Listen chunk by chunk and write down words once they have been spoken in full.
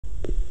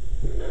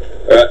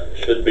That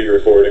should be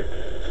recording.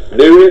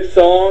 New hit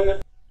song,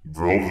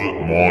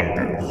 Velvet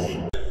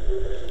Mongoose.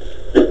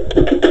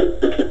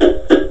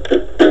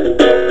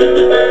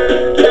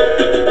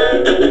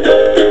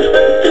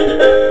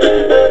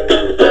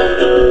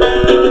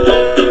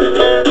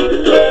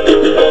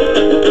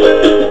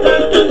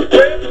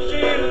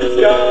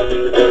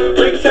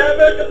 wreaks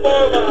havoc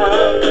upon my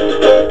house.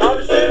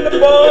 I'm sitting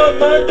upon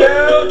my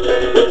couch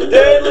with the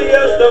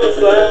deadliest of a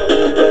slouch.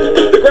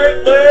 The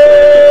Great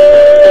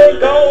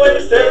Lake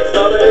always takes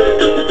my day.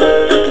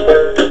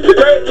 The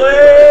Great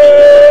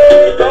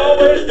Lake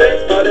always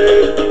takes my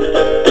day.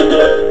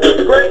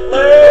 The Great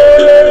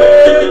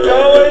Lake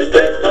always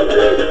takes my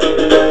day.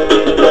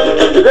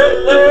 The Great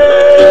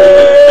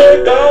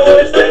Lake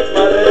always takes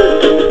my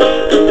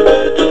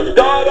day.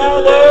 God, I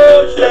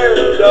love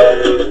staring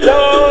ducks.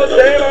 Jaws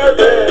and our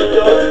bad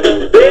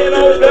ducks. Then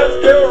always got to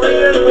kill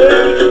reading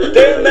blues.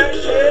 Damn, that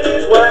shit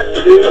is whack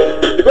to do.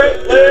 The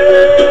Great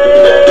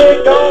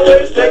Lake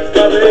always takes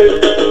my day.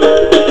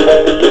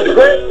 The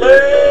Great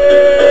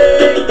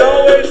Lake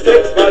always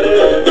takes my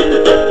day.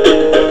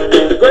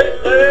 The Great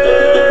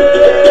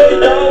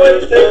Lake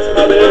always takes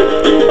my day.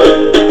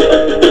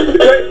 The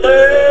Great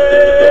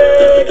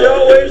Lake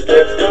always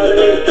takes my day.